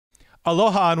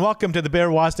Aloha and welcome to the Bear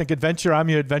Woznick Adventure. I'm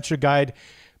your adventure guide,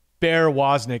 Bear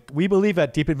Woznick. We believe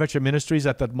at Deep Adventure Ministries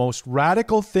that the most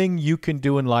radical thing you can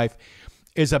do in life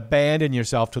is abandon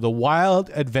yourself to the wild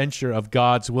adventure of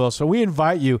God's will. So we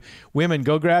invite you, women,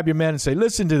 go grab your men and say,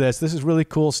 listen to this. This is really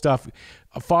cool stuff.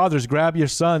 Fathers, grab your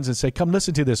sons and say, come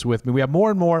listen to this with me. We have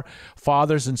more and more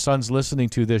fathers and sons listening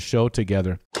to this show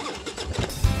together.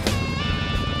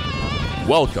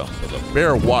 Welcome to the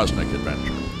Bear Woznick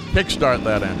Adventure. Kickstart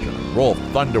that engine and roll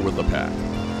thunder with the pack.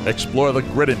 Explore the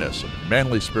grittiness of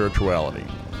manly spirituality.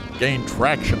 Gain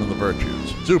traction in the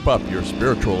virtues. Soup up your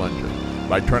spiritual engine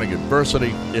by turning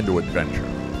adversity into adventure.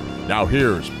 Now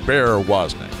here's Bear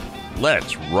Woznick.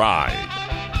 Let's ride.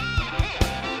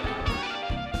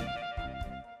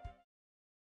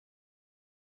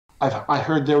 I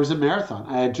heard there was a marathon.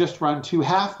 I had just run 2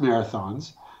 half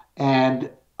marathons, and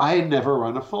I had never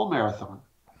run a full marathon.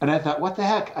 And I thought, what the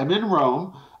heck? I'm in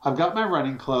Rome. I've got my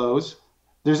running clothes.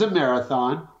 There's a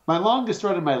marathon. My longest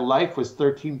run in my life was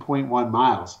 13.1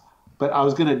 miles, but I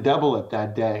was going to double it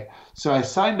that day. So I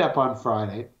signed up on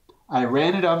Friday. I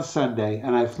ran it on Sunday,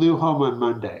 and I flew home on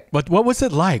Monday. But what was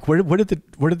it like? Where did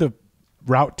the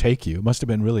route take you? It must have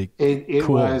been really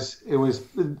cool. It was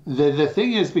the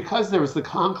thing is, because there was the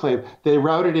conclave, they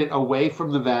routed it away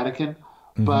from the Vatican.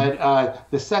 Mm-hmm. But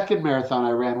the second marathon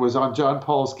I ran was on John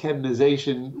Paul's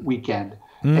canonization weekend.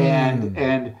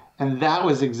 And that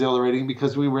was exhilarating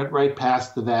because we went right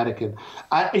past the Vatican.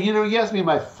 You asked me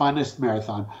my funnest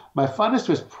marathon. My funnest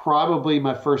was probably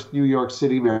my first New York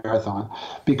City marathon,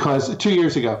 because 2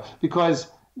 years ago, because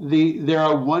there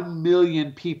are 1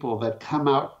 million people that come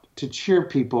out to cheer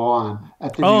people on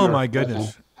at the New York my Marathon.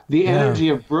 goodness. The energy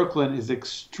of Brooklyn is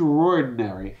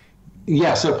extraordinary.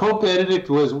 Yeah, so Pope Benedict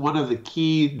was one of the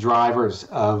key drivers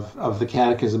of the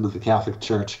Catechism of the Catholic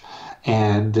Church,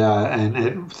 and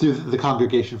through the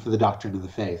Congregation for the Doctrine of the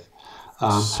Faith.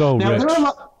 So now, rich. There are a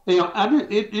lot,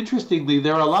 interestingly,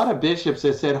 there are a lot of bishops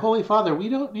that said, "Holy Father, we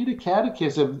don't need a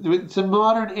catechism. It's a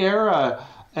modern era,"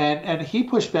 and he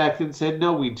pushed back and said,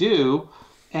 "No, we do."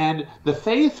 And the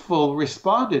faithful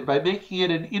responded by making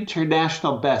it an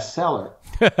international bestseller.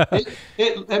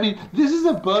 This is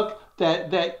a book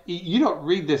that you don't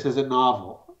read this as a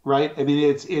novel, right? I mean,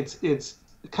 it's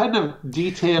kind of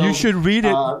detailed. You should read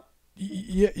it.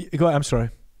 Yeah, go ahead. I'm sorry.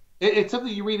 It's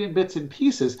something you read in bits and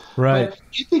pieces. Right. But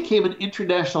it became an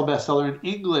international bestseller in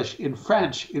English, in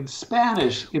French, in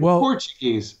Spanish, in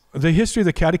Portuguese. The history of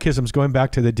the catechisms going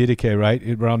back to the Didache, right,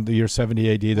 around the year 70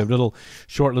 AD, the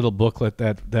short little booklet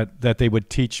that they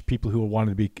would teach people who wanted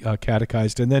to be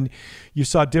catechized, and then you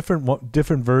saw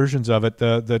different versions of it.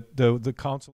 The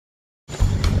council.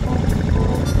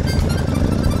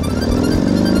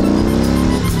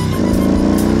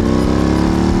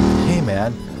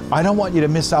 I don't want you to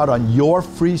miss out on your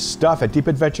free stuff at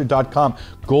deepadventure.com.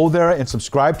 Go there and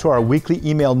subscribe to our weekly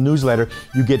email newsletter.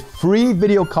 You get free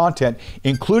video content,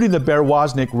 including the Bear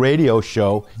Woznick radio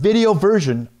show, video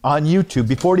version on YouTube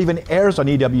before it even airs on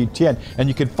EWTN. And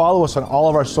you can follow us on all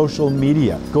of our social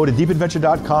media. Go to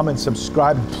deepadventure.com and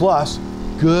subscribe. Plus,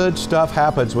 good stuff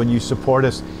happens when you support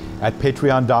us at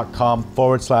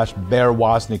patreon.com/Bear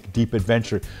Woznick Deep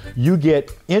Adventure. You get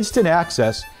instant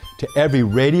access to every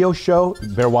radio show,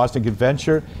 Bear Woznick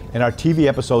Adventure, and our TV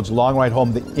episodes, Long Ride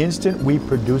Home, the instant we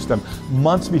produce them,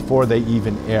 months before they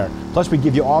even air. Plus, we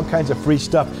give you all kinds of free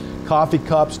stuff, coffee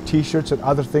cups, t-shirts, and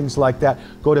other things like that.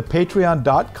 Go to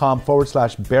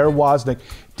patreon.com/Bear Woznick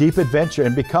Deep Adventure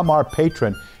and become our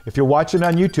patron. If you're watching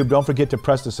on YouTube, don't forget to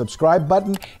press the subscribe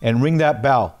button and ring that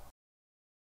bell.